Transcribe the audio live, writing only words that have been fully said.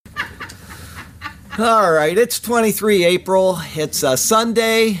All right, it's 23 April. It's a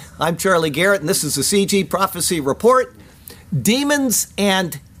Sunday. I'm Charlie Garrett, and this is the CG Prophecy Report. Demons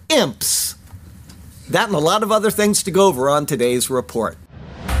and imps. That and a lot of other things to go over on today's report.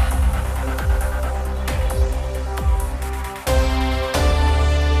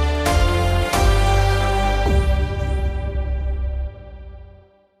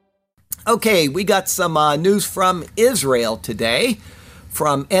 Okay, we got some news from Israel today.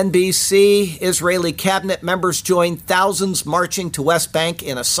 From NBC, Israeli cabinet members joined thousands marching to West Bank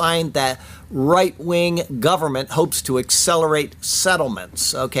in a sign that right-wing government hopes to accelerate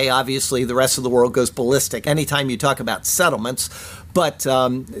settlements. Okay, obviously the rest of the world goes ballistic anytime you talk about settlements, but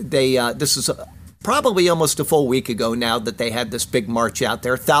this is probably almost a full week ago now that they had this big march out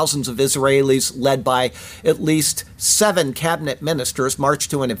there. Thousands of Israelis, led by at least 7 cabinet ministers,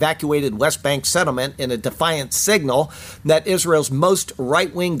 marched to an evacuated West Bank settlement in a defiant signal that Israel's most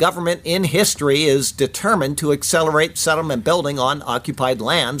right-wing government in history is determined to accelerate settlement building on occupied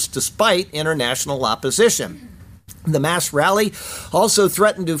lands despite international opposition. The mass rally also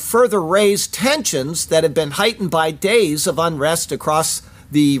threatened to further raise tensions that have been heightened by days of unrest across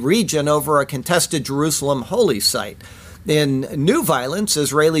the region over a contested Jerusalem holy site. In new violence,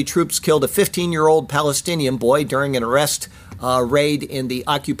 Israeli troops killed a 15-year-old Palestinian boy during an arrest raid in the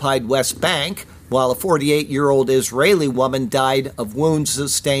occupied West Bank, while a 48-year-old Israeli woman died of wounds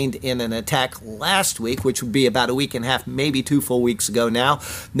sustained in an attack last week, which would be about a week and a half, maybe 2 full weeks ago now,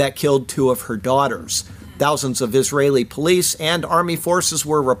 that killed 2 of her daughters. Thousands of Israeli police and army forces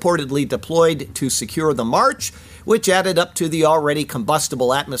were reportedly deployed to secure the march, which added up to the already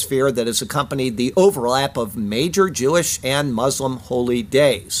combustible atmosphere that has accompanied the overlap of major Jewish and Muslim holy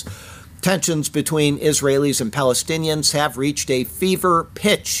days. Tensions between Israelis and Palestinians have reached a fever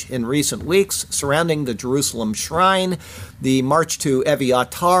pitch in recent weeks surrounding the Jerusalem shrine, the march to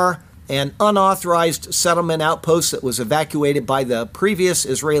Eviatar, an unauthorized settlement outpost that was evacuated by the previous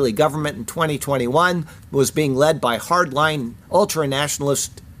Israeli government in 2021 was being led by hardline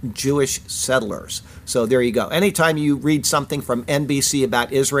ultra-nationalist Jewish settlers. So there you go. Anytime you read something from NBC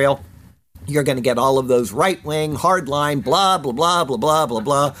about Israel, you're going to get all of those right-wing, hardline, blah, blah, blah, blah, blah, blah,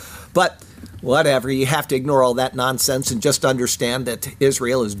 blah. But whatever, you have to ignore all that nonsense and just understand that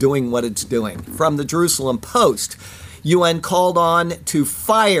Israel is doing what it's doing. From the Jerusalem Post, UN called on to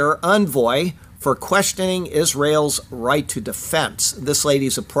fire envoy for questioning Israel's right to defense. This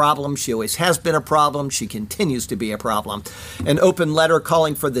lady's a problem. She always has been a problem. She continues to be a problem. An open letter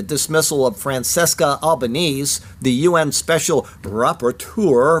calling for the dismissal of Francesca Albanese, the UN Special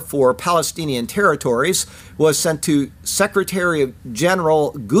Rapporteur for Palestinian Territories, was sent to Secretary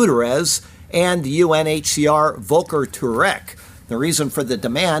General Guterres and UNHCR Volker Turek. The reason for the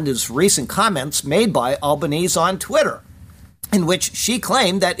demand is recent comments made by Albanese on Twitter, in which she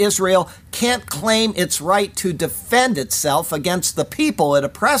claimed that Israel can't claim its right to defend itself against the people it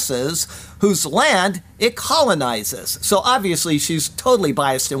oppresses, whose land it colonizes. So obviously she's totally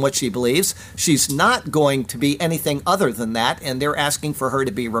biased in what she believes. She's not going to be anything other than that, and they're asking for her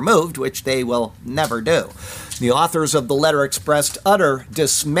to be removed, which they will never do. The authors of the letter expressed utter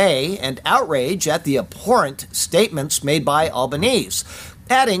dismay and outrage at the abhorrent statements made by Albanese,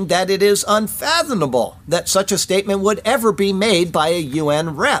 adding that it is unfathomable that such a statement would ever be made by a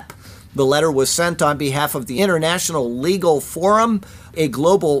UN rep. The letter was sent on behalf of the International Legal Forum, a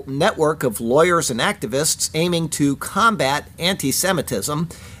global network of lawyers and activists aiming to combat anti-Semitism,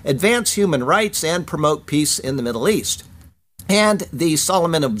 advance human rights, and promote peace in the Middle East, and the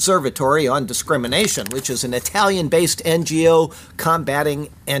Solomon Observatory on Discrimination, which is an Italian-based NGO combating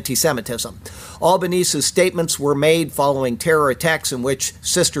anti-Semitism. Albanese's statements were made following terror attacks in which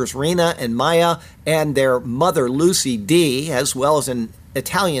sisters Rina and Maya and their mother Lucy D., as well as an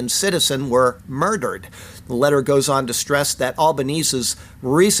Italian citizen, were murdered. The letter goes on to stress that Albanese's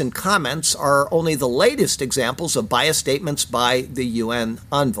recent comments are only the latest examples of biased statements by the UN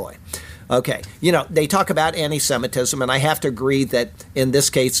envoy. Okay, they talk about anti-Semitism, and I have to agree that in this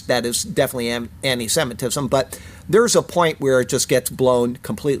case that is definitely anti-Semitism, but there's a point where it just gets blown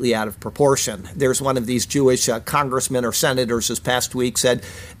completely out of proportion. There's one of these Jewish congressmen or senators this past week said,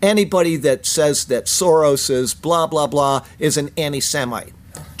 anybody that says that Soros is blah, blah, blah is an anti-Semite.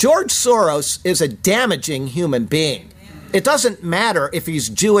 George Soros is a damaging human being. It doesn't matter if he's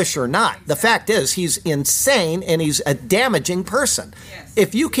Jewish or not. The fact is he's insane and he's a damaging person. Yes.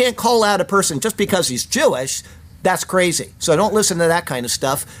 If you can't call out a person just because he's Jewish, that's crazy. So don't listen to that kind of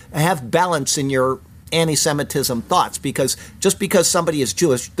stuff. Have balance in your anti-Semitism thoughts, because just because somebody is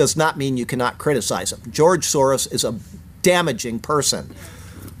Jewish does not mean you cannot criticize him. George Soros is a damaging person.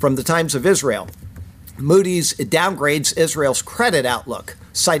 From the Times of Israel, Moody's downgrades Israel's credit outlook.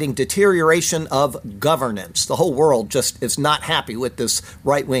 citing deterioration of governance. The whole world just is not happy with this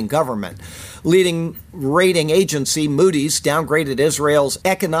right-wing government. Leading rating agency Moody's downgraded Israel's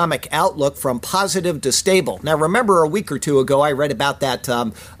economic outlook from positive to stable. Now, remember a week or two ago, I read about that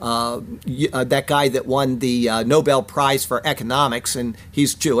that guy that won the Nobel Prize for Economics, and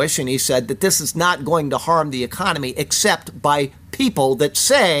he's Jewish, and he said that this is not going to harm the economy except by people that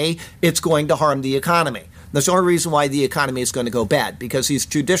say it's going to harm the economy. That's the only reason why the economy is going to go bad, because these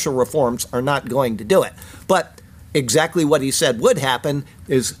judicial reforms are not going to do it. But exactly what he said would happen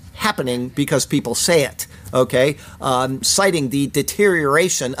is happening because people say it, okay? Citing the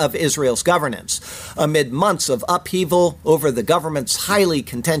deterioration of Israel's governance amid months of upheaval over the government's highly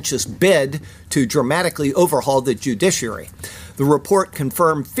contentious bid to dramatically overhaul the judiciary. The report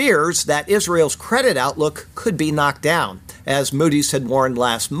confirmed fears that Israel's credit outlook could be knocked down, as Moody's had warned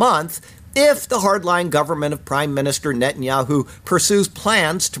last month, if the hardline government of Prime Minister Netanyahu pursues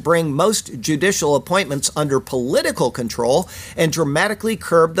plans to bring most judicial appointments under political control and dramatically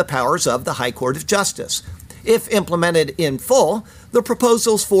curb the powers of the High Court of Justice. If implemented in full, the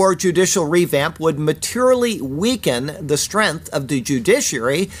proposals for judicial revamp would materially weaken the strength of the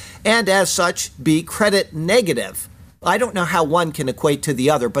judiciary and, as such, be credit negative. I don't know how one can equate to the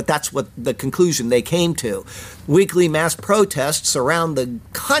other, but that's what the conclusion they came to. Weekly mass protests around the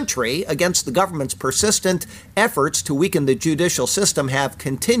country against the government's persistent efforts to weaken the judicial system have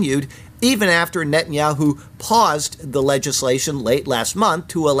continued even after Netanyahu paused the legislation late last month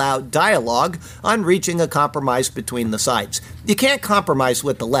to allow dialogue on reaching a compromise between the sides. You can't compromise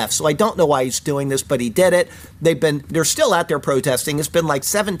with the left, so I don't know why he's doing this, but he did it. They're still out there protesting. It's been like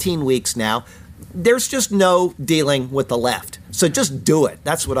 17 weeks now. There's just no dealing with the left. So just do it.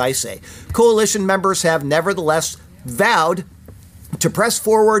 That's what I say. Coalition members have nevertheless vowed to press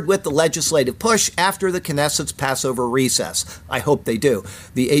forward with the legislative push after the Knesset's Passover recess. I hope they do.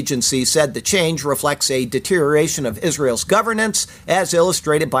 The agency said the change reflects a deterioration of Israel's governance, as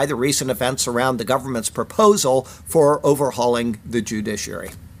illustrated by the recent events around the government's proposal for overhauling the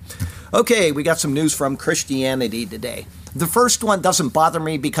judiciary. Okay, we got some news from Christianity today. The first one doesn't bother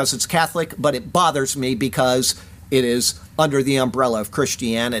me because it's Catholic, but it bothers me because it is under the umbrella of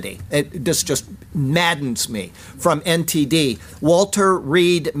Christianity. This just maddens me. From NTD, Walter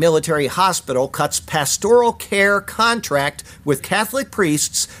Reed Military Hospital cuts pastoral care contract with Catholic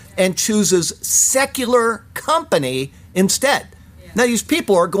priests and chooses secular company instead. Now, these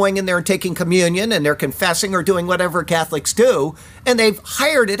people are going in there and taking communion, and they're confessing or doing whatever Catholics do, and they've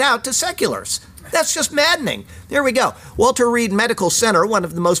hired it out to seculars. That's just maddening. There we go. Walter Reed Medical Center, one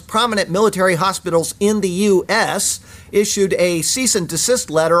of the most prominent military hospitals in the U.S., issued a cease and desist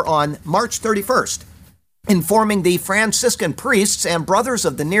letter on March 31st, informing the Franciscan priests and brothers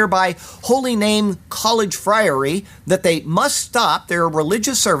of the nearby Holy Name College Friary that they must stop their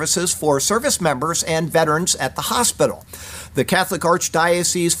religious services for service members and veterans at the hospital. The Catholic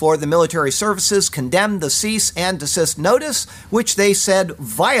Archdiocese for the Military Services condemned the cease and desist notice, which they said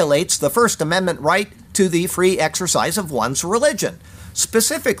violates the First Amendment right to the free exercise of one's religion.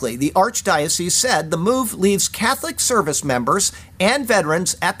 Specifically, the Archdiocese said the move leaves Catholic service members and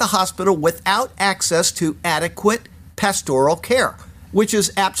veterans at the hospital without access to adequate pastoral care, which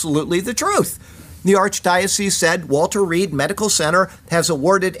is absolutely the truth. The Archdiocese said Walter Reed Medical Center has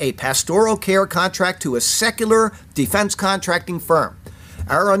awarded a pastoral care contract to a secular defense contracting firm.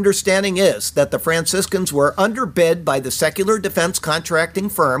 Our understanding is that the Franciscans were underbid by the secular defense contracting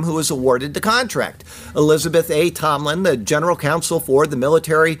firm who was awarded the contract, Elizabeth A. Tomlin, the general counsel for the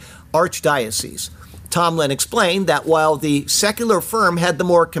military archdiocese. Tomlin explained that while the secular firm had the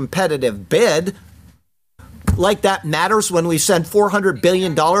more competitive bid, like that matters when we send $400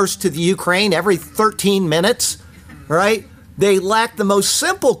 billion to the Ukraine every 13 minutes, right? They lack the most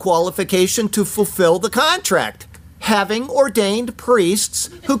simple qualification to fulfill the contract, having ordained priests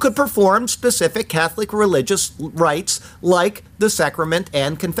who could perform specific Catholic religious rites like the sacrament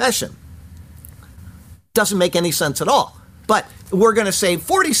and confession. Doesn't make any sense at all. But we're going to save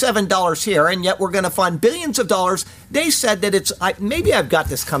 $47 here, and yet we're going to fund billions of dollars. They said that it's, maybe I've got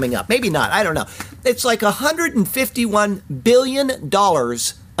this coming up, maybe not, I don't know. It's like $151 billion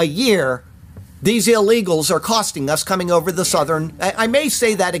a year these illegals are costing us coming over the southern. I may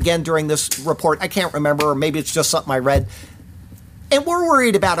say that again during this report. I can't remember, or maybe it's just something I read. And we're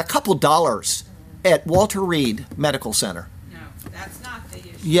worried about a couple dollars at Walter Reed Medical Center. No, that's not the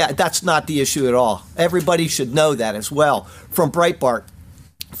issue. Yeah, that's not the issue at all. Everybody should know that as well. From Breitbart,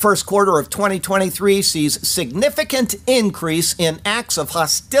 first quarter of 2023 sees significant increase in acts of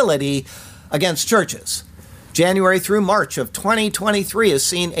hostility against churches. January through March of 2023 has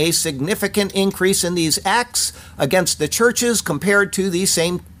seen a significant increase in these acts against the churches compared to the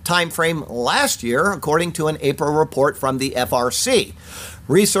same time frame last year, according to an April report from the FRC.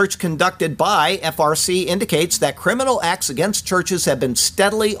 Research conducted by FRC indicates that criminal acts against churches have been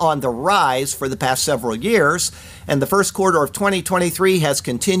steadily on the rise for the past several years, and the first quarter of 2023 has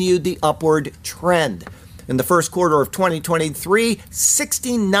continued the upward trend. In the first quarter of 2023,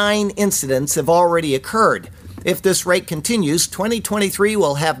 69 incidents have already occurred. If this rate continues, 2023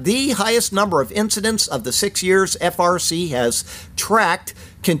 will have the highest number of incidents of the 6 years FRC has tracked,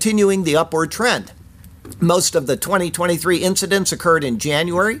 continuing the upward trend. Most of the 2023 incidents occurred in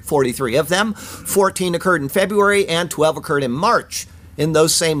January, 43 of them, 14 occurred in February, and 12 occurred in March. In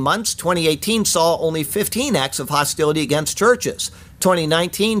those same months, 2018 saw only 15 acts of hostility against churches.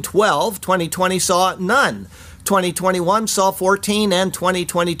 2019, 12. 2020 saw none. 2021 saw 14, and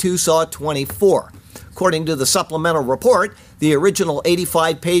 2022 saw 24. According to the supplemental report, the original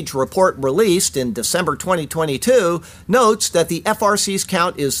 85-page report released in December 2022 notes that the FRC's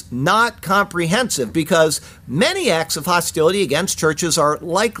count is not comprehensive because many acts of hostility against churches are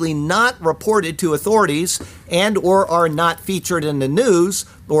likely not reported to authorities and or are not featured in the news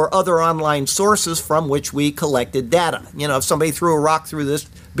or other online sources from which we collected data. You know, if somebody threw a rock through this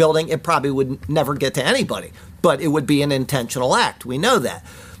building, it probably would never get to anybody, but it would be an intentional act. We know that.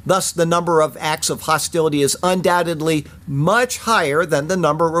 Thus, the number of acts of hostility is undoubtedly much higher than the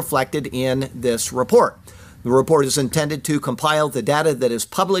number reflected in this report. The report is intended to compile the data that is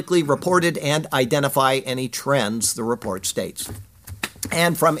publicly reported and identify any trends, the report states.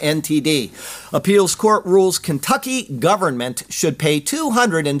 And from NTD, appeals court rules Kentucky government should pay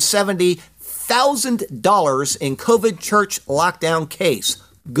 $270,000 in COVID church lockdown case.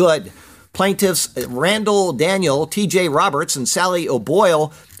 Good. Plaintiffs Randall Daniel, T.J. Roberts, and Sally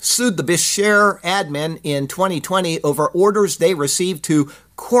O'Boyle sued the Bashir admin in 2020 over orders they received to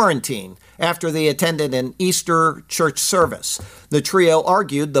quarantine after they attended an Easter church service. The trio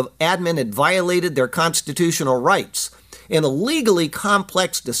argued the admin had violated their constitutional rights. In a legally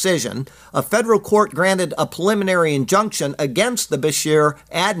complex decision, a federal court granted a preliminary injunction against the Bashir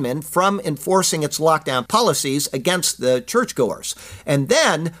admin from enforcing its lockdown policies against the churchgoers, and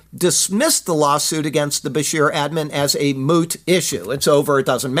then dismissed the lawsuit against the Bashir admin as a moot issue. It's over, it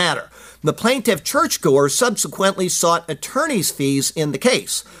doesn't matter. The plaintiff churchgoers subsequently sought attorney's fees in the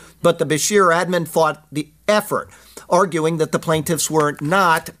case, but the Bashir admin fought the effort, arguing that the plaintiffs were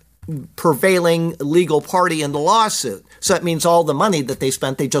not prevailing legal party in the lawsuit. So that means all the money that they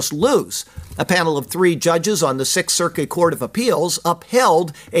spent, they just lose. A panel of 3 judges on the Sixth Circuit Court of Appeals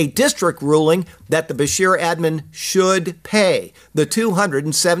upheld a district ruling that the Bashir admin should pay the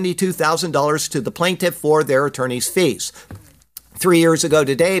 $272,000 to the plaintiff for their attorney's fees. 3 years ago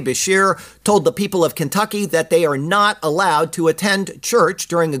today, Bashir told the people of Kentucky that they are not allowed to attend church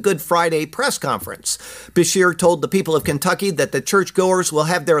during a Good Friday press conference. Bashir told the people of Kentucky that the churchgoers will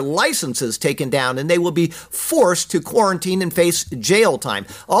have their licenses taken down and they will be forced to quarantine and face jail time.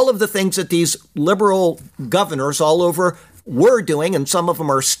 All of the things that these liberal governors all over were doing, and some of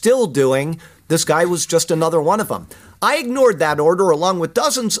them are still doing, this guy was just another one of them. I ignored that order along with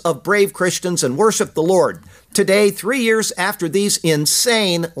dozens of brave Christians and worshiped the Lord. Today, 3 years after these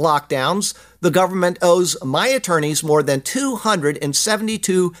insane lockdowns, the government owes my attorneys more than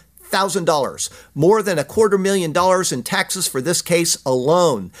 $272,000, more than $250,000 in taxes for this case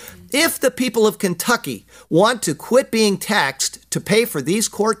alone. If the people of Kentucky want to quit being taxed to pay for these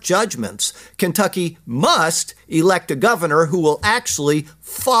court judgments, Kentucky must elect a governor who will actually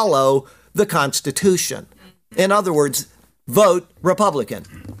follow the Constitution. In other words, vote Republican.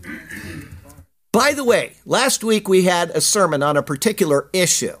 By the way, last week we had a sermon on a particular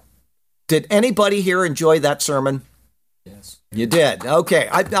issue. Did anybody here enjoy that sermon? Yes. You did. Okay.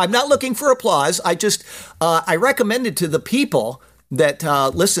 I'm not looking for applause. I recommended to the people that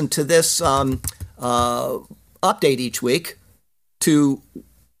listen to this update each week to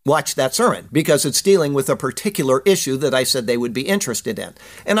watch that sermon because it's dealing with a particular issue that I said they would be interested in.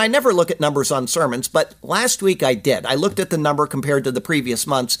 And I never look at numbers on sermons, but last week I did. I looked at the number compared to the previous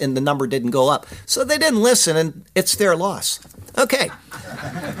months and the number didn't go up. So they didn't listen and it's their loss. Okay.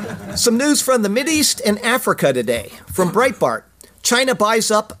 Some news from the Mideast and Africa today. From Breitbart, China buys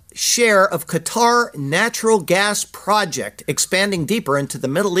up share of Qatar natural gas project, expanding deeper into the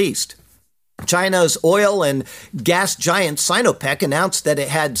Middle East. China's oil and gas giant Sinopec announced that it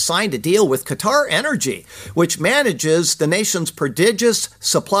had signed a deal with Qatar Energy, which manages the nation's prodigious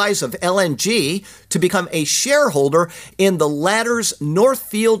supplies of LNG, to become a shareholder in the latter's North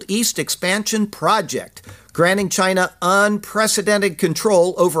Field East expansion project, granting China unprecedented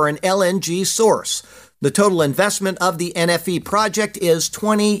control over an LNG source. The total investment of the NFE project is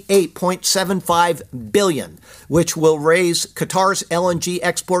 $28.75 billion, which will raise Qatar's LNG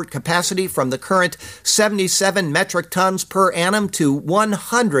export capacity from the current 77 metric tons per annum to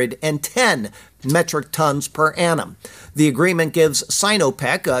 110 metric tons per annum. The agreement gives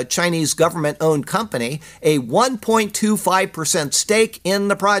Sinopec, a Chinese government-owned company, a 1.25% stake in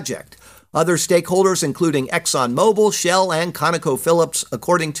the project. Other stakeholders, including ExxonMobil, Shell, and ConocoPhillips,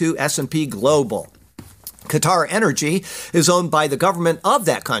 according to S&P Global. Qatar Energy is owned by the government of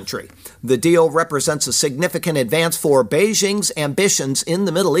that country. The deal represents a significant advance for Beijing's ambitions in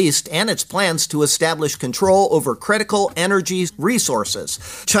the Middle East and its plans to establish control over critical energy resources.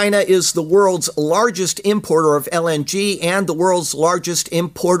 China is the world's largest importer of LNG and the world's largest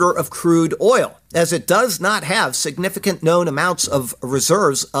importer of crude oil, as it does not have significant known amounts of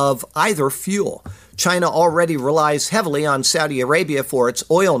reserves of either fuel. China already relies heavily on Saudi Arabia for its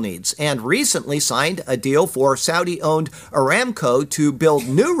oil needs and recently signed a deal for Saudi-owned Aramco to build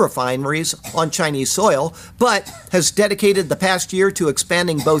new refineries on Chinese soil, but has dedicated the past year to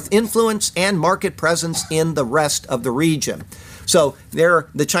expanding both influence and market presence in the rest of the region. So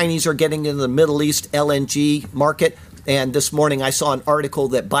the Chinese are getting into the Middle East LNG market, and this morning I saw an article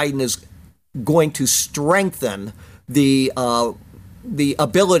that Biden is going to strengthen the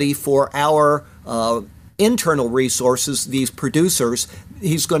ability for our internal resources, these producers.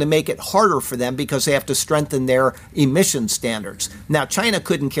 He's going to make it harder for them because they have to strengthen their emission standards. Now, China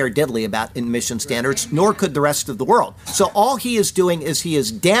couldn't care diddly about emission standards, nor could the rest of the world. So all he is doing is he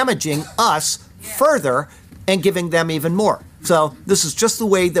is damaging us further and giving them even more. So this is just the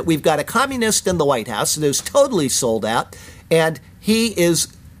way that we've got a communist in the White House that is totally sold out, and he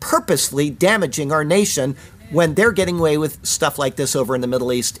is purposely damaging our nation when they're getting away with stuff like this over in the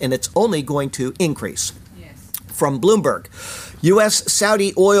Middle East, and it's only going to increase. Yes. From Bloomberg,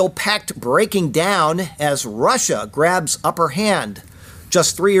 U.S.-Saudi oil pact breaking down as Russia grabs upper hand.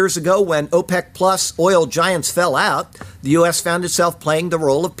 Just 3 years ago, when OPEC Plus oil giants fell out, the U.S. found itself playing the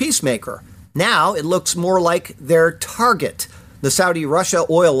role of peacemaker. Now it looks more like their target. The Saudi-Russia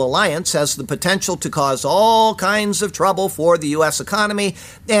oil alliance has the potential to cause all kinds of trouble for the U.S. economy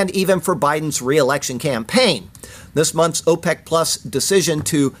and even for Biden's re-election campaign. This month's OPEC Plus decision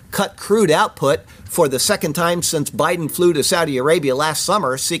to cut crude output for the second time since Biden flew to Saudi Arabia last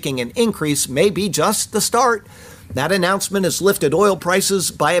summer seeking an increase may be just the start. That announcement has lifted oil prices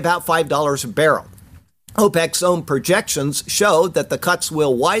by about $5 a barrel. OPEC's own projections show that the cuts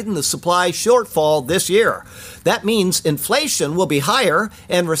will widen the supply shortfall this year. That means inflation will be higher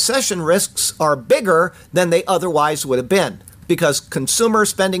and recession risks are bigger than they otherwise would have been, because consumers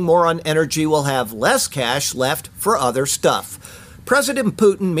spending more on energy will have less cash left for other stuff. President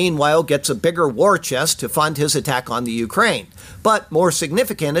Putin, meanwhile, gets a bigger war chest to fund his attack on the Ukraine. But more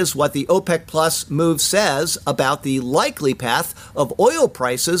significant is what the OPEC Plus move says about the likely path of oil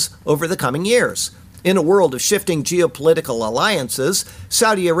prices over the coming years. In a world of shifting geopolitical alliances,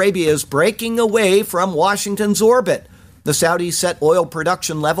 Saudi Arabia is breaking away from Washington's orbit. The Saudis set oil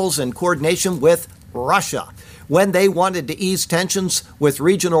production levels in coordination with Russia. When they wanted to ease tensions with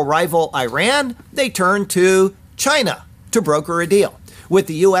regional rival Iran, they turned to China to broker a deal, with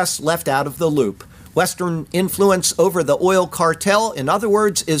the U.S. left out of the loop. Western influence over the oil cartel, in other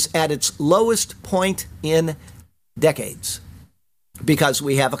words, is at its lowest point in decades, because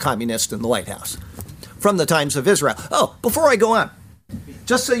we have a communist in the White House. From the Times of Israel. Oh, before I go on,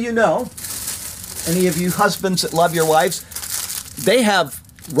 just so you know, any of you husbands that love your wives, they have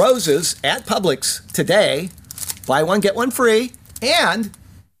roses at Publix today. Buy one, get one free, and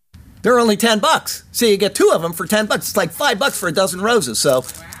they're only $10. So you get 2 of them for $10. It's like $5 for a dozen roses. So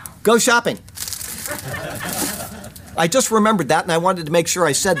go shopping. I just remembered that, and I wanted to make sure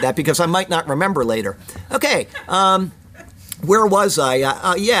I said that because I might not remember later. Okay. Where was I?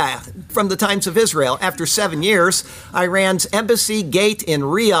 From the Times of Israel. After 7 years, Iran's embassy gate in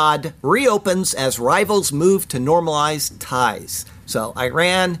Riyadh reopens as rivals move to normalize ties. So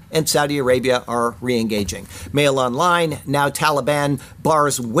Iran and Saudi Arabia are re-engaging. Mail Online, now Taliban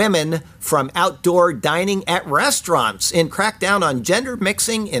bars women from outdoor dining at restaurants in crackdown on gender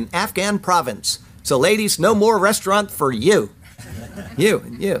mixing in Afghan province. So ladies, no more restaurant for you.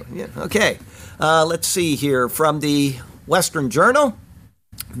 You. Okay. Let's see here from the Western Journal.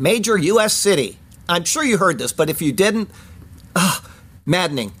 Major U.S. city. I'm sure you heard this, but if you didn't,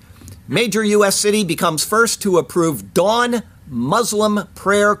 maddening. Major U.S. city becomes first to approve dawn Muslim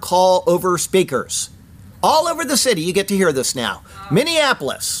prayer call over speakers. All over the city, you get to hear this now.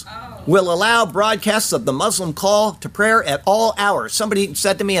 Minneapolis will allow broadcasts of the Muslim call to prayer at all hours. Somebody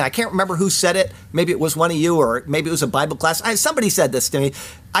said to me, and I can't remember who said it. Maybe it was one of you, or maybe it was a Bible class. Somebody said this to me.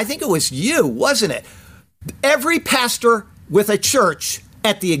 I think it was you, wasn't it? Every pastor with a church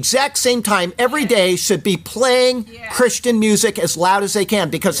at the exact same time every day should be playing Christian music as loud as they can,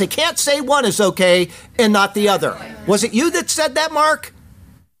 because they can't say one is okay and not the other. Was it you that said that, Mark?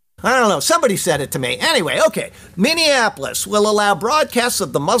 I don't know. Somebody said it to me. Anyway, okay. Minneapolis will allow broadcasts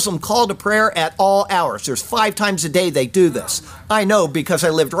of the Muslim call to prayer at all hours. There's 5 times a day they do this. I know, because I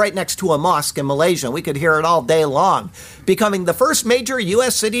lived right next to a mosque in Malaysia. We could hear it all day long. Becoming the first major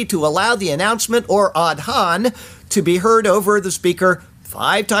U.S. city to allow the announcement, or adhan, to be heard over the speaker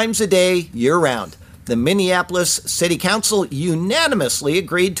 5 times a day, year-round. The Minneapolis City Council unanimously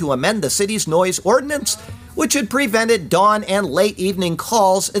agreed to amend the city's noise ordinance, which had prevented dawn and late evening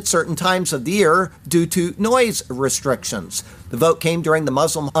calls at certain times of the year due to noise restrictions. The vote came during the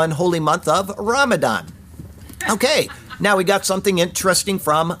Muslim unholy month of Ramadan. Okay, now we got something interesting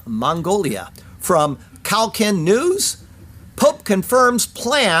from Mongolia. From Kalkin News, Pope confirms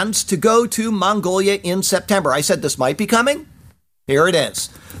plans to go to Mongolia in September. I said this might be coming. Here it is.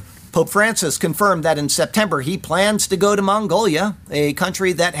 Pope Francis confirmed that in September he plans to go to Mongolia, a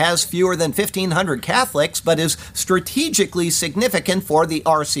country that has fewer than 1,500 Catholics, but is strategically significant for the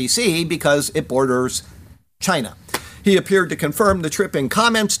RCC because it borders China. He appeared to confirm the trip in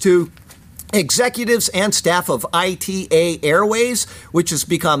comments to executives and staff of ITA Airways, which has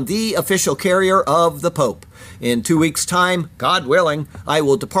become the official carrier of the Pope. In 2 weeks' time, God willing, I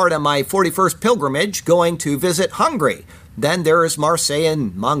will depart on my 41st pilgrimage, going to visit Hungary. Then there is Marseille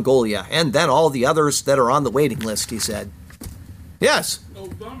and Mongolia, and then all the others that are on the waiting list, he said. Yes?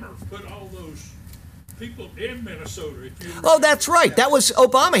 Obama put all those people in Minnesota. Oh, that's right. That was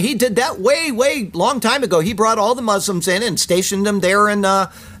Obama. He did that way long time ago. He brought all the Muslims in and stationed them there in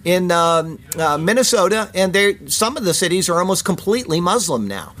Minnesota, and some of the cities are almost completely Muslim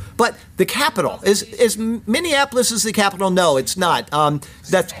now. But the capital, is Minneapolis is the capital? No, it's not.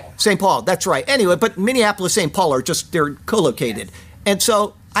 That's St. Paul. That's right. Anyway, but Minneapolis, St. Paul they're co-located. And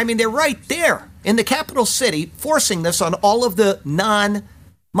so, I mean, they're right there in the capital city, forcing this on all of the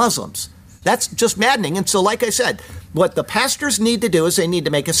non-Muslims. That's just maddening. And so, like I said, what the pastors need to do is they need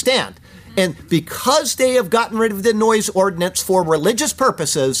to make a stand. And because they have gotten rid of the noise ordinance for religious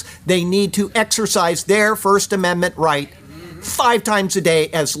purposes, they need to exercise their First Amendment right 5 times a day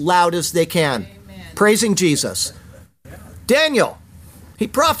as loud as they can. Amen. Praising Jesus. Daniel, he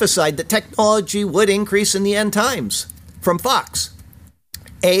prophesied that technology would increase in the end times. From Fox.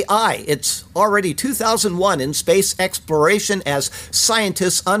 AI, it's already 2001 in space exploration as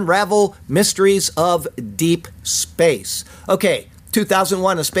scientists unravel mysteries of deep space. Okay,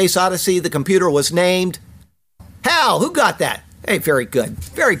 2001, A Space Odyssey, the computer was named HAL. Who got that? Hey, very good.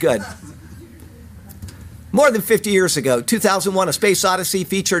 Very good. More than 50 years ago, 2001, A Space Odyssey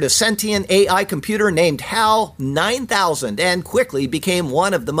featured a sentient AI computer named HAL 9000 and quickly became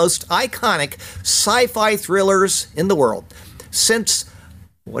one of the most iconic sci-fi thrillers in the world. Since,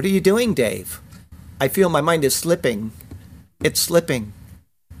 what are you doing, Dave? I feel my mind is slipping. It's slipping.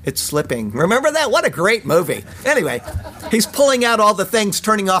 It's slipping. Remember that? What a great movie. Anyway, he's pulling out all the things,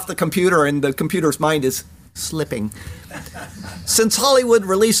 turning off the computer, and the computer's mind is slipping. Since Hollywood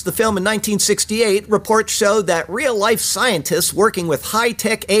released the film in 1968, reports show that real-life scientists working with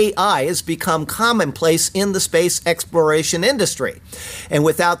high-tech AI has become commonplace in the space exploration industry. And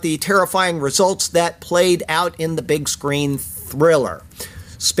without the terrifying results that played out in the big screen thriller.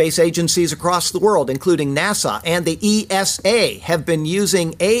 Space agencies across the world, including NASA and the ESA, have been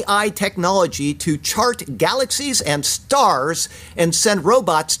using AI technology to chart galaxies and stars and send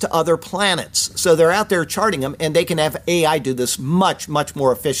robots to other planets. So they're out there charting them, and they can have AI do this much, much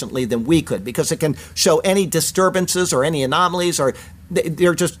more efficiently than we could, because it can show any disturbances or any anomalies, or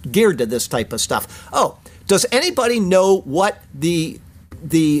they're just geared to this type of stuff. Oh, does anybody know what the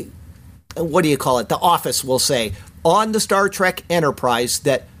what do you call it? The office will say on the Star Trek Enterprise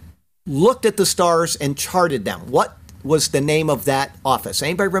that looked at the stars and charted them. What was the name of that office?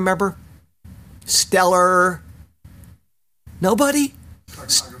 Anybody remember? Stellar... Nobody?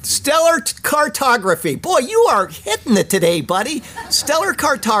 Stellar Cartography. Boy, you are hitting it today, buddy. Stellar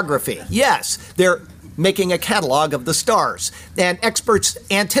Cartography. Yes, they're making a catalog of the stars. And experts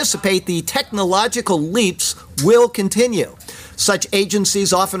anticipate the technological leaps will continue. Such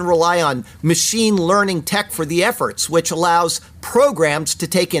agencies often rely on machine learning tech for the efforts, which allows programs to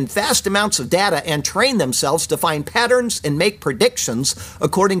take in vast amounts of data and train themselves to find patterns and make predictions,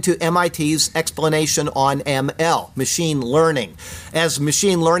 according to MIT's explanation on ML, machine learning. As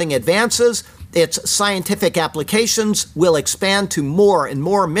machine learning advances, its scientific applications will expand to more and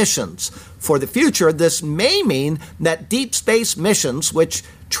more missions. For the future, this may mean that deep space missions, which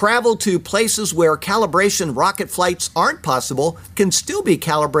travel to places where calibration rocket flights aren't possible, can still be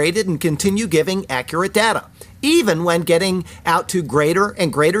calibrated and continue giving accurate data, even when getting out to greater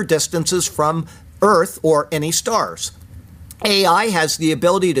and greater distances from Earth or any stars. AI has the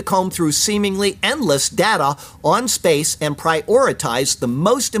ability to comb through seemingly endless data on space and prioritize the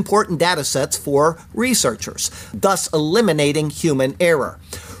most important data sets for researchers, thus eliminating human error.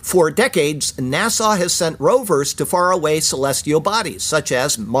 For decades, NASA has sent rovers to faraway celestial bodies, such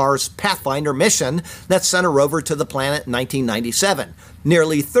as Mars Pathfinder mission that sent a rover to the planet in 1997.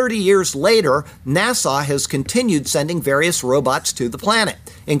 Nearly 30 years later, NASA has continued sending various robots to the planet,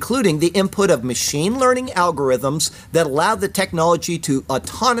 including the input of machine learning algorithms that allow the technology to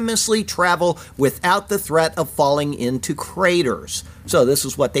autonomously travel without the threat of falling into craters. So this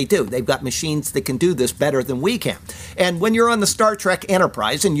is what they do. They've got machines that can do this better than we can. And when you're on the Star Trek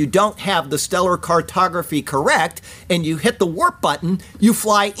Enterprise and you don't have the stellar cartography correct and you hit the warp button, you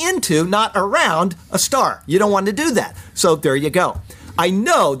fly into, not around, a star. You don't want to do that. So there you go. I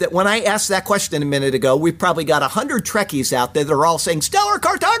know that when I asked that question a minute ago, we've probably got 100 Trekkies out there that are all saying, stellar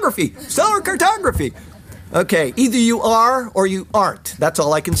cartography, stellar cartography. Okay, either you are or you aren't. That's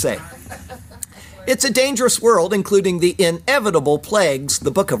all I can say. It's a dangerous world, including the inevitable plagues the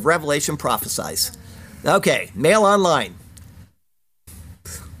book of Revelation prophesies. Okay, Mail Online.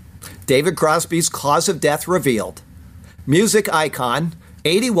 David Crosby's cause of death revealed. Music icon,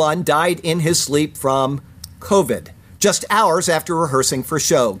 81, died in his sleep from COVID. Just hours after rehearsing for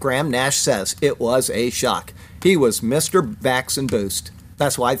show, Graham Nash says it was a shock. He was Mr. Vax and Boost.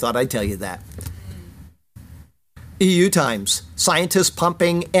 That's why I thought I'd tell you that. EU Times. Scientists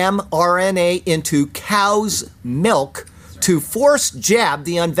pumping mRNA into cow's milk to force jab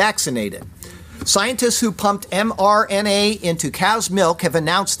the unvaccinated. Scientists who pumped mRNA into cow's milk have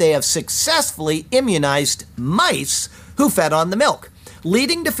announced they have successfully immunized mice who fed on the milk,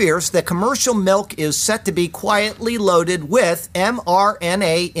 leading to fears that commercial milk is set to be quietly loaded with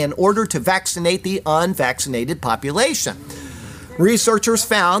mRNA in order to vaccinate the unvaccinated population. Researchers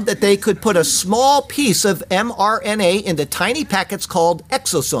found that they could put a small piece of mRNA into tiny packets called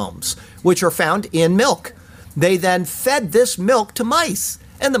exosomes, which are found in milk. They then fed this milk to mice,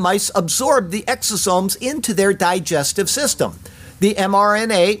 and the mice absorbed the exosomes into their digestive system. The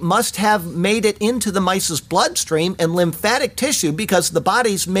mRNA must have made it into the mice's bloodstream and lymphatic tissue because the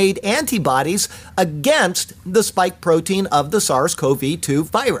bodies made antibodies against the spike protein of the SARS-CoV-2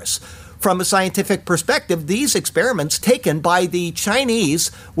 virus. From a scientific perspective, these experiments taken by the Chinese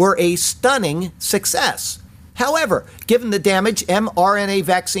were a stunning success. However, given the damage mRNA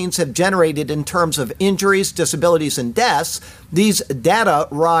vaccines have generated in terms of injuries, disabilities, and deaths, these data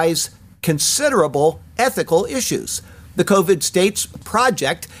raise considerable ethical issues. The COVID States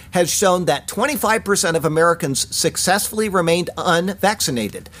Project has shown that 25% of Americans successfully remained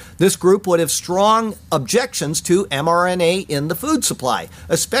unvaccinated. This group would have strong objections to mRNA in the food supply,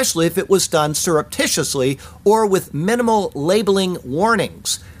 especially if it was done surreptitiously or with minimal labeling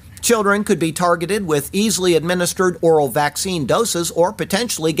warnings. Children could be targeted with easily administered oral vaccine doses or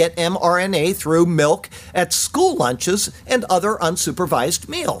potentially get mRNA through milk at school lunches and other unsupervised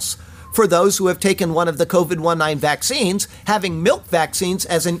meals. For those who have taken one of the COVID-19 vaccines, having milk vaccines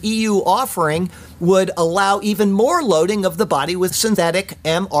as an EU offering would allow even more loading of the body with synthetic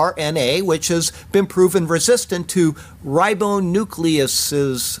mRNA, which has been proven resistant to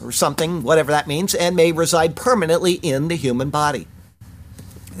ribonucleases or something, whatever that means, and may reside permanently in the human body.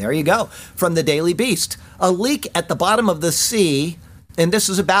 There you go. From the Daily Beast. A leak at the bottom of the sea. And this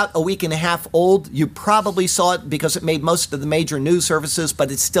is about a week and a half old. You probably saw it because it made most of the major news services, but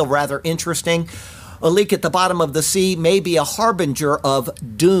it's still rather interesting. A leak at the bottom of the sea may be a harbinger of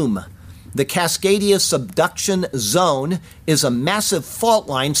doom. The Cascadia Subduction Zone is a massive fault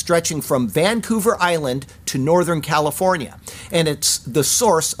line stretching from Vancouver Island to Northern California, and it's the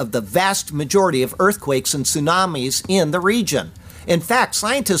source of the vast majority of earthquakes and tsunamis in the region. In fact,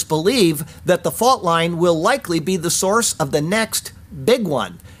 scientists believe that the fault line will likely be the source of the next big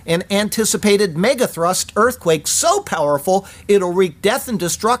one, an anticipated megathrust earthquake so powerful it'll wreak death and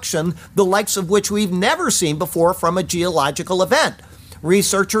destruction, the likes of which we've never seen before from a geological event.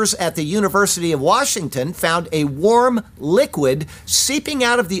 Researchers at the University of Washington found a warm liquid seeping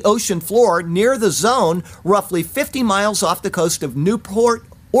out of the ocean floor near the zone, roughly 50 miles off the coast of Newport,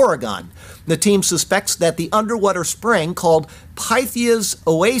 Oregon. The team suspects that the underwater spring called Pythia's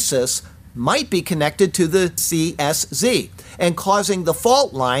Oasis might be connected to the CSZ and causing the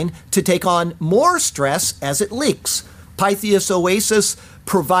fault line to take on more stress as it leaks. Pythia's Oasis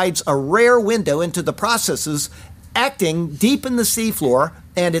provides a rare window into the processes acting deep in the seafloor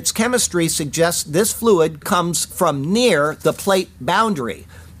and its chemistry suggests this fluid comes from near the plate boundary.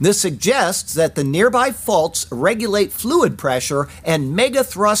 This suggests that the nearby faults regulate fluid pressure and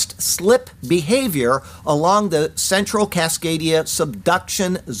megathrust slip behavior along the Central Cascadia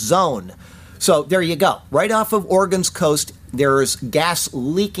subduction zone. So there you go. Right off of Oregon's coast, there's gas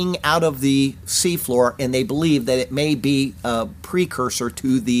leaking out of the seafloor, and they believe that it may be a precursor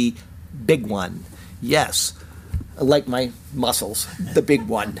to the big one. Yes, like my muscles, the big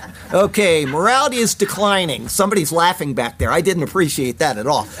one. Okay, morality is declining. Somebody's laughing back there. I didn't appreciate that at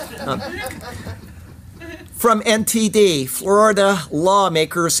all. From NTD, Florida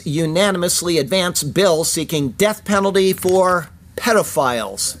lawmakers unanimously advance bill seeking death penalty for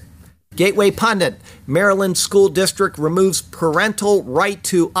pedophiles. Gateway Pundit, Maryland School District removes parental right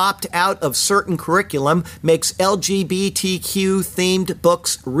to opt out of certain curriculum, makes LGBTQ-themed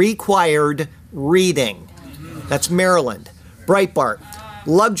books required reading. That's Maryland. Breitbart,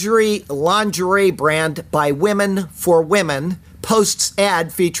 luxury lingerie brand by women for women posts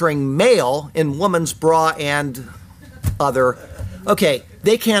ad featuring male in woman's bra and other. Okay,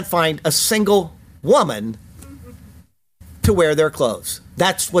 they can't find a single woman to wear their clothes.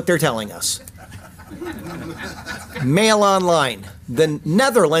 That's what they're telling us. Mail Online. The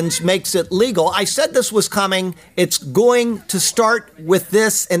Netherlands makes it legal. I said this was coming. It's going to start with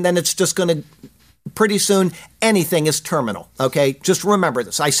this, and then it's just going to, pretty soon, anything is terminal. Okay? Just remember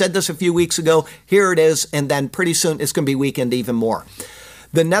this. I said this a few weeks ago. Here it is, and then pretty soon it's going to be weakened even more.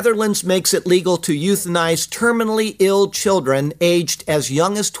 The Netherlands makes it legal to euthanize terminally ill children aged as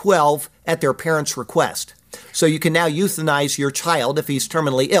young as 12 at their parents' request. So you can now euthanize your child if he's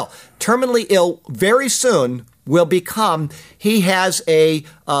terminally ill. Terminally ill very soon will become he's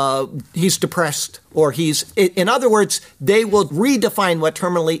depressed, or in other words, they will redefine what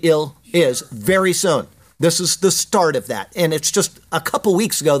terminally ill is very soon. This is the start of that. And it's just a couple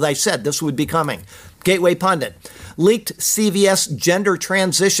weeks ago that I said this would be coming. Gateway Pundit. Leaked CVS gender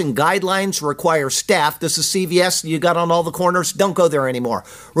transition guidelines require staff. This is CVS you got on all the corners. Don't go there anymore.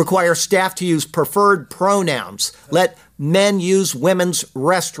 Require staff to use preferred pronouns. Let men use women's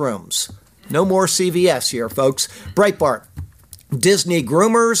restrooms. No more CVS here, folks. Breitbart. Disney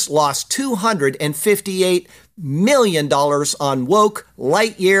groomers lost $258 million on woke,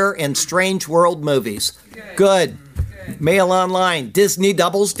 Lightyear, and Strange World movies. Good. Mail Online. Disney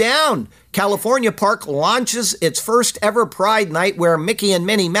doubles down. California Park launches its first ever Pride Night where Mickey and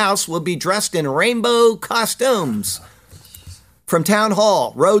Minnie Mouse will be dressed in rainbow costumes. From Town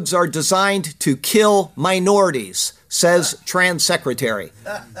Hall, roads are designed to kill minorities, says Trans Secretary.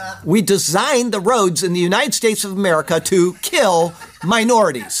 We designed the roads in the United States of America to kill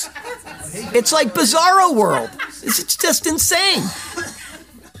minorities. It's like Bizarro World. It's just insane.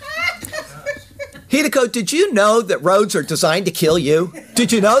 Hideko, did you know that roads are designed to kill you?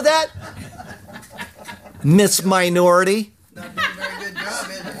 Did you know that? Miss Minority. Not doing a very good job,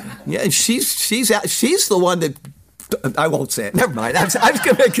 is it? Yeah, she's the one that, I won't say it. Never mind. I was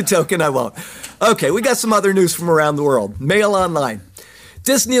going to make a joke and I won't. Okay, we got some other news from around the world. Mail Online.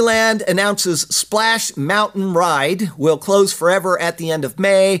 Disneyland announces Splash Mountain Ride will close forever at the end of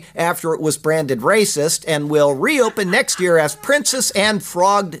May after it was branded racist, and will reopen next year as Princess and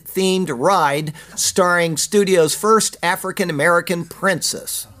Frog-themed ride starring studio's first African-American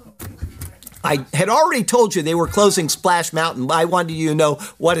princess. I had already told you they were closing Splash Mountain, but I wanted you to know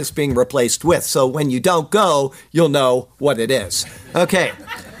what it's being replaced with. So when you don't go, you'll know what it is. Okay,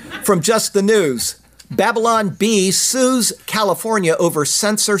 from Just the News. Babylon Bee sues California over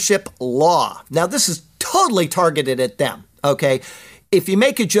censorship law. Now, this is totally targeted at them, okay? If you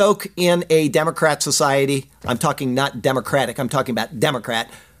make a joke in a Democrat society, I'm talking not Democratic, I'm talking about Democrat,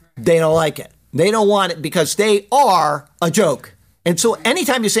 they don't like it. They don't want it because they are a joke. And so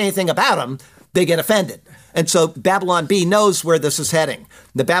anytime you say anything about them, they get offended. And so Babylon Bee knows where this is heading.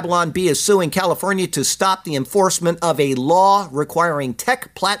 The Babylon Bee is suing California to stop the enforcement of a law requiring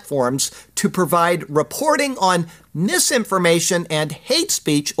tech platforms to provide reporting on misinformation and hate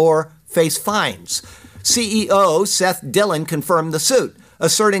speech or face fines. CEO Seth Dillon confirmed the suit,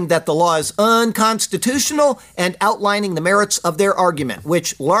 asserting that the law is unconstitutional and outlining the merits of their argument,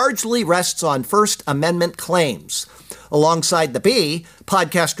 which largely rests on First Amendment claims. Alongside the Bee,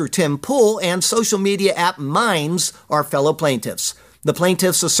 podcaster Tim Pool and social media app Minds are fellow plaintiffs. The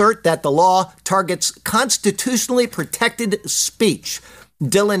plaintiffs assert that the law targets constitutionally protected speech.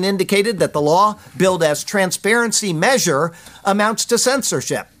 Dillon indicated that the law, billed as transparency measure, amounts to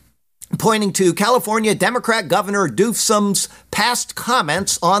censorship, pointing to California Democrat Governor Newsom's past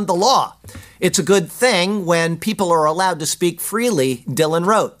comments on the law. It's a good thing when people are allowed to speak freely, Dillon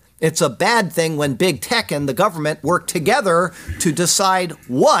wrote. It's a bad thing when big tech and the government work together to decide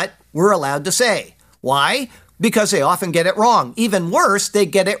what we're allowed to say. Why? Because they often get it wrong. Even worse, they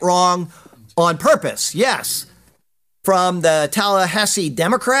get it wrong on purpose. Yes. From the Tallahassee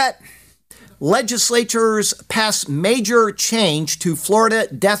Democrat, legislatures pass major change to Florida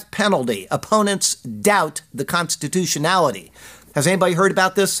death penalty. Opponents doubt the constitutionality. Has anybody heard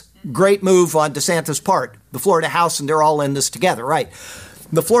about this? Great move on DeSantis' part. The Florida House, and they're all in this together, right?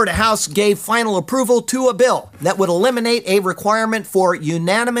 The Florida House gave final approval to a bill that would eliminate a requirement for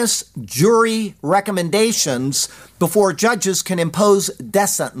unanimous jury recommendations before judges can impose death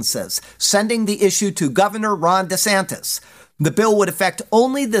sentences, sending the issue to Governor Ron DeSantis. The bill would affect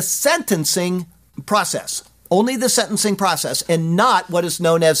only the sentencing process, and not what is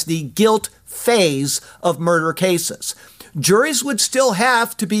known as the guilt phase of murder cases. Juries would still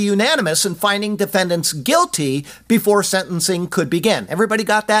have to be unanimous in finding defendants guilty before sentencing could begin. Everybody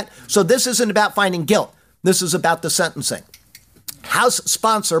got that? So this isn't about finding guilt. This is about the sentencing. House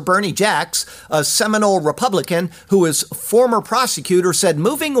sponsor Bernie Jacks, a Seminole Republican who is former prosecutor, said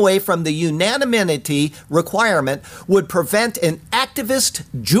moving away from the unanimity requirement would prevent an activist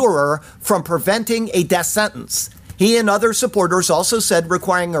juror from preventing a death sentence. He and other supporters also said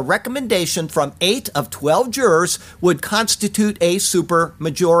requiring a recommendation from 8 of 12 jurors would constitute a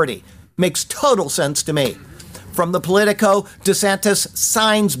supermajority. Makes total sense to me. From the Politico, DeSantis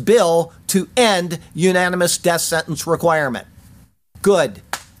signs bill to end unanimous death sentence requirement. Good.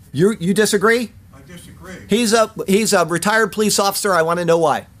 You disagree? I disagree. He's a retired police officer. I want to know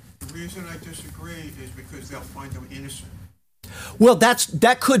why. The reason I disagree is because they'll find him innocent. Well,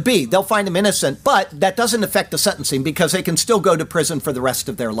 that could be. They'll find him innocent, but that doesn't affect the sentencing because they can still go to prison for the rest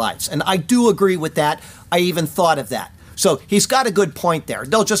of their lives. And I do agree with that. I even thought of that. So he's got a good point there.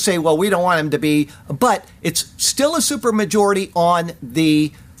 They'll just say, well, we don't want him to be, but it's still a supermajority on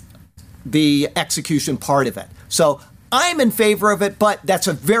the execution part of it. So I'm in favor of it, but that's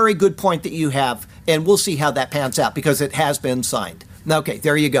a very good point that you have, and we'll see how that pans out because it has been signed. Okay,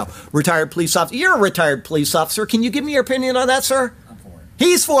 there you go. Retired police officer. You're a retired police officer. Can you give me your opinion on that, sir? I'm for it.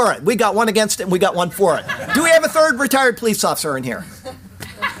 He's for it. We got one against it, and we got one for it. Do we have a third retired police officer in here?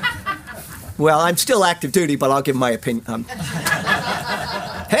 Well, I'm still active duty, but I'll give my opinion.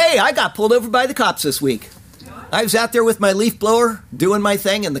 Hey, I got pulled over by the cops this week. I was out there with my leaf blower doing my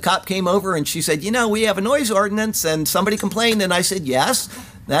thing, and the cop came over, and she said, we have a noise ordinance, and somebody complained, and I said, yes,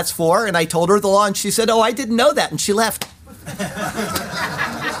 that's for, and I told her the law, and she said, I didn't know that, and she left.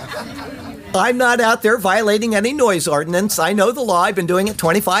 I'm not out there violating any noise ordinance. I know the law. I've been doing it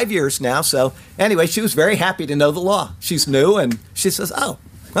 25 years now. So anyway, she was very happy to know the law. She's new, and she says, oh,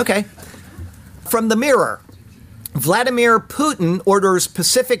 okay. From the Mirror, Vladimir Putin orders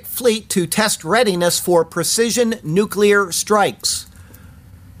Pacific Fleet to test readiness for precision nuclear strikes.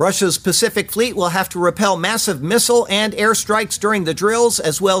 Russia's Pacific Fleet will have to repel massive missile and air strikes during the drills,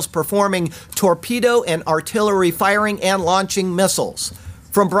 as well as performing torpedo and artillery firing and launching missiles.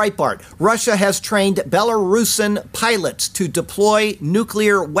 From Breitbart, Russia has trained Belarusian pilots to deploy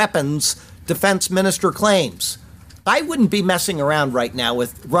nuclear weapons, defense minister claims. I wouldn't be messing around right now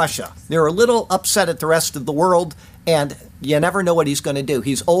with Russia. They're a little upset at the rest of the world, and you never know what he's going to do.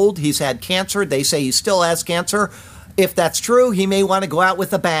 He's old. He's had cancer. They say he still has cancer. If that's true, he may want to go out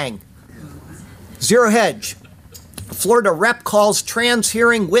with a bang. Zero Hedge. Florida rep calls trans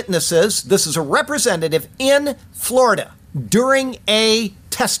hearing witnesses. This is a representative in Florida during a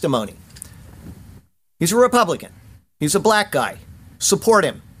testimony. He's a Republican. He's a black guy. Support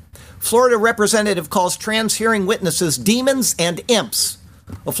him. Florida representative calls trans hearing witnesses demons and imps.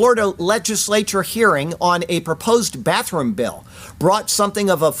 A Florida legislature hearing on a proposed bathroom bill brought something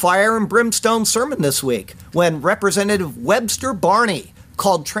of a fire and brimstone sermon this week when Representative Webster Barney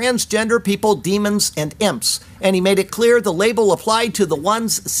called transgender people demons and imps, and he made it clear the label applied to the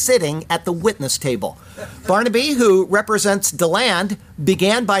ones sitting at the witness table. Barnaby, who represents DeLand,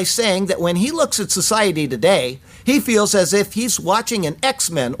 began by saying that when he looks at society today, he feels as if he's watching an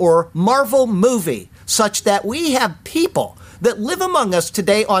X-Men or Marvel movie, such that we have people that live among us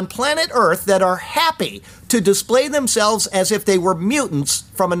today on planet Earth that are happy to display themselves as if they were mutants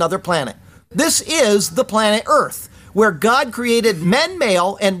from another planet. This is the planet Earth, where God created men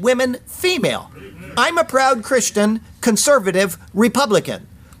male and women female. I'm a proud Christian, conservative, Republican.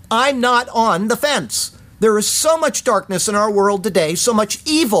 I'm not on the fence. There is so much darkness in our world today, so much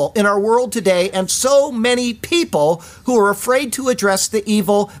evil in our world today, and so many people who are afraid to address the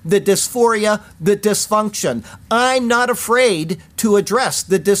evil, the dysphoria, the dysfunction. I'm not afraid to address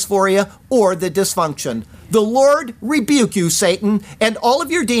the dysphoria or the dysfunction. The Lord rebuke you, Satan, and all of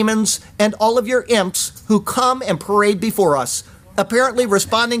your demons and all of your imps who come and parade before us. apparently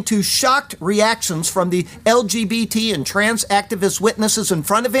responding to shocked reactions from the LGBT and trans activist witnesses in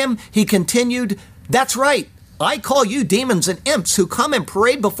front of him, he continued, "That's right. I call you demons and imps who come and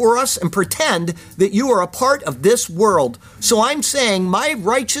parade before us and pretend that you are a part of this world. So I'm saying my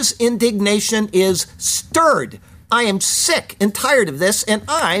righteous indignation is stirred. I am sick and tired of this, and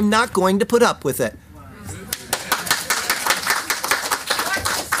I'm not going to put up with it."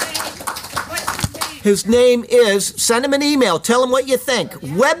 His name is, send him an email, tell him what you think,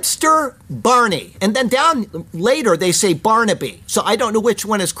 Webster Barney. And then down later they say Barnaby. So I don't know which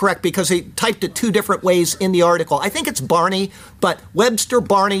one is correct because he typed it two different ways in the article. I think it's Barney, but Webster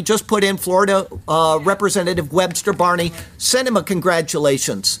Barney, just put in Florida Representative Webster Barney. Send him a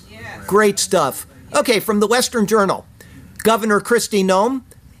congratulations. Yes. Great stuff. Okay, from the Western Journal. Governor Kristi Noem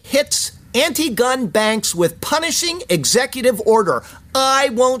hits anti-gun banks with punishing executive order. I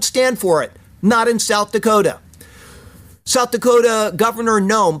won't stand for it. Not in South Dakota. South Dakota Governor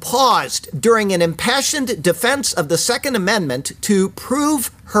Noem paused during an impassioned defense of the Second Amendment to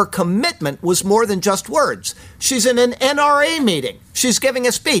prove her commitment was more than just words. She's in an NRA meeting. She's giving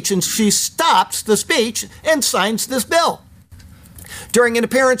a speech, and she stops the speech and signs this bill. During an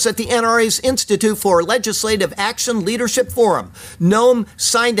appearance at the NRA's Institute for Legislative Action Leadership Forum, Noem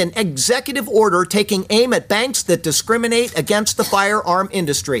signed an executive order taking aim at banks that discriminate against the firearm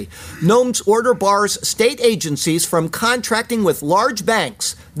industry. Noem's order bars state agencies from contracting with large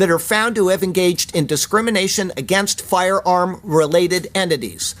banks that are found to have engaged in discrimination against firearm-related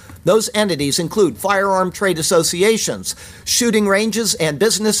entities. Those entities include firearm trade associations, shooting ranges and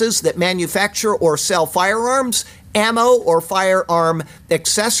businesses that manufacture or sell firearms, ammo or firearm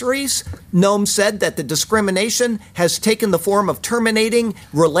accessories. Noem said that the discrimination has taken the form of terminating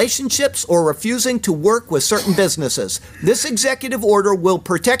relationships or refusing to work with certain businesses. This executive order will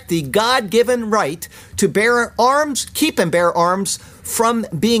protect the God-given right to bear arms, keep and bear arms, from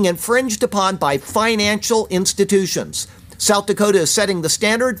being infringed upon by financial institutions. South Dakota is setting the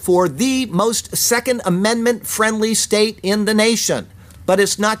standard for the most Second Amendment-friendly state in the nation. But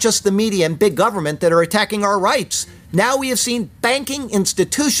it's not just the media and big government that are attacking our rights. Now we have seen banking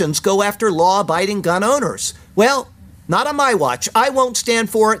institutions go after law-abiding gun owners. Well, not on my watch. I won't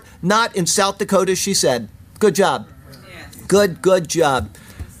stand for it. Not in South Dakota, she said. Good job. Yes. Good job.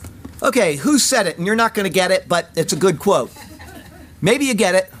 Okay, who said it? And you're not going to get it, but it's a good quote. Maybe you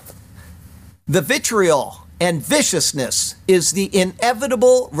get it. The vitriol and viciousness is the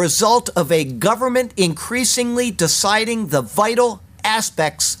inevitable result of a government increasingly deciding the vital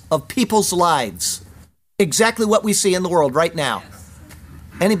aspects of people's lives. Exactly what we see in the world right now.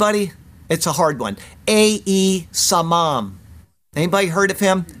 Anybody? It's a hard one. A.E. Samam. Anybody heard of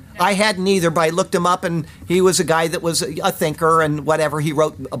him? I hadn't either, but I looked him up, and he was a guy that was a thinker and whatever. He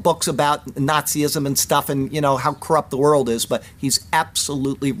wrote books about Nazism and stuff and, you know, how corrupt the world is, but he's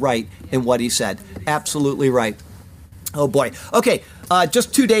absolutely right in what he said. Absolutely right. Oh, boy. Okay,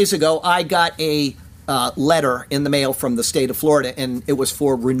 just 2 days ago, I got a letter in the mail from the state of Florida, and it was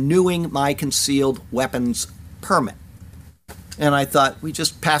for renewing my concealed weapons permit. And I thought, we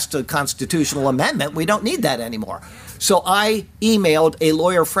just passed a constitutional amendment. We don't need that anymore. So I emailed a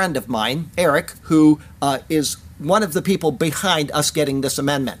lawyer friend of mine, Eric, who is one of the people behind us getting this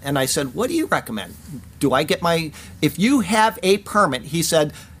amendment. And I said, what do you recommend? Do I get if you have a permit, he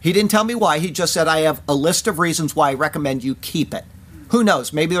said, he didn't tell me why. He just said, I have a list of reasons why I recommend you keep it. Who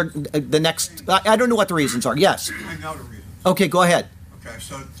knows? Maybe the next, I don't know what the reasons are. Yes. I know the reasons. Okay, go ahead. Okay,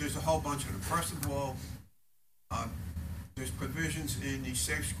 so there's a whole bunch of them. First of all, there's provisions in the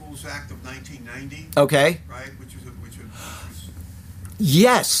Safe Schools Act of 1990. Okay. Right, which is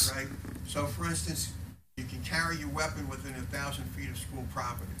yes. Right. So, for instance, you can carry your weapon within 1,000 feet of school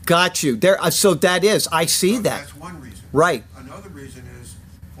property. Got you. There. So that is. I see that. That's one reason. Right. Another reason is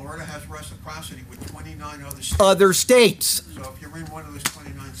Florida has reciprocity with 29 other states. So if you're in one of those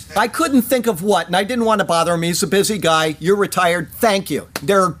 29 states. I couldn't think of what, and I didn't want to bother him. He's a busy guy. You're retired. Thank you.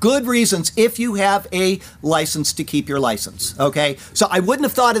 There are good reasons if you have a license to keep your license. Okay? So I wouldn't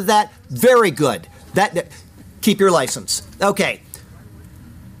have thought of that. Very good. Keep your license. Okay.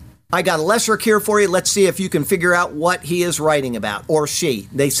 I got a lesser here for you. Let's see if you can figure out what he is writing about, or she.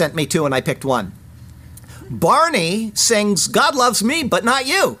 They sent me two, and I picked one. Barney sings, God loves me, but not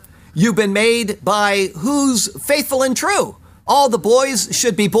you. You've been made by who's faithful and true. All the boys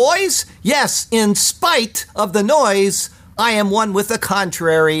should be boys. Yes, in spite of the noise, I am one with a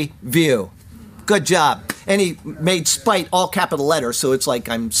contrary view. Good job. And he made spite all capital letters, so it's like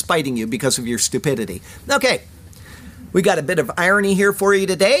I'm spiting you because of your stupidity. Okay, we got a bit of irony here for you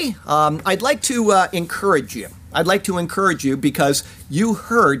today. I'd like to encourage you. I'd like to encourage you because you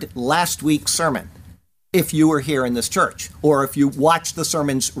heard last week's sermon. if you were here in this church or if you watch the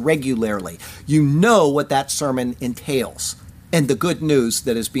sermons regularly. You know what that sermon entails and the good news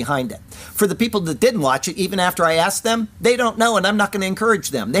that is behind it. For the people that didn't watch it, even after I asked them, they don't know, and I'm not going to encourage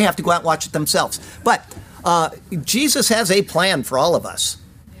them. They have to go out and watch it themselves. But Jesus has a plan for all of us.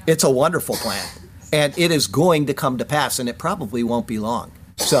 It's a wonderful plan, and it is going to come to pass, and it probably won't be long.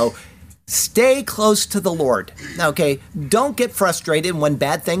 So stay close to the Lord. Okay, don't get frustrated when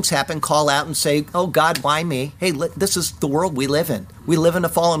bad things happen. Call out and say, oh, God, why me? Hey, this is the world we live in. We live in a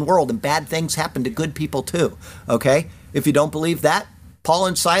fallen world, and bad things happen to good people too. Okay, if you don't believe that, Paul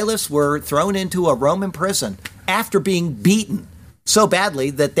and Silas were thrown into a Roman prison after being beaten so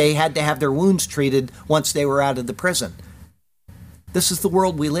badly that they had to have their wounds treated once they were out of the prison. This is the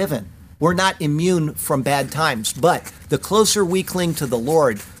world we live in. We're not immune from bad times, but the closer we cling to the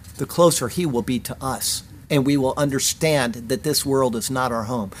Lord, the closer he will be to us. And we will understand that this world is not our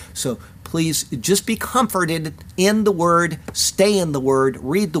home. So please just be comforted in the Word, stay in the Word,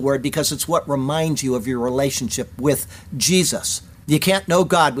 read the Word, because it's what reminds you of your relationship with Jesus. You can't know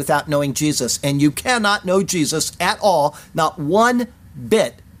God without knowing Jesus, and you cannot know Jesus at all, not one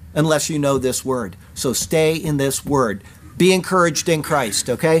bit, unless you know this Word. So stay in this Word. Be encouraged in Christ,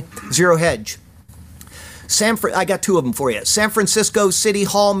 okay? Zero Hedge. I got two of them for you. San Francisco City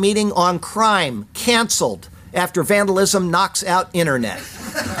Hall meeting on crime canceled after vandalism knocks out internet.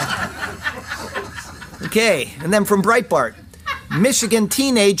 Okay, and then from Breitbart. Michigan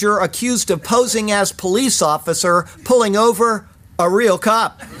teenager accused of posing as police officer pulling over a real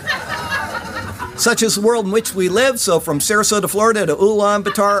cop. Such is the world in which we live. So from Sarasota, Florida to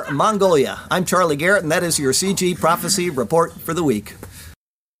Ulaanbaatar, Mongolia, I'm Charlie Garrett, and that is your CG Prophecy Report for the week.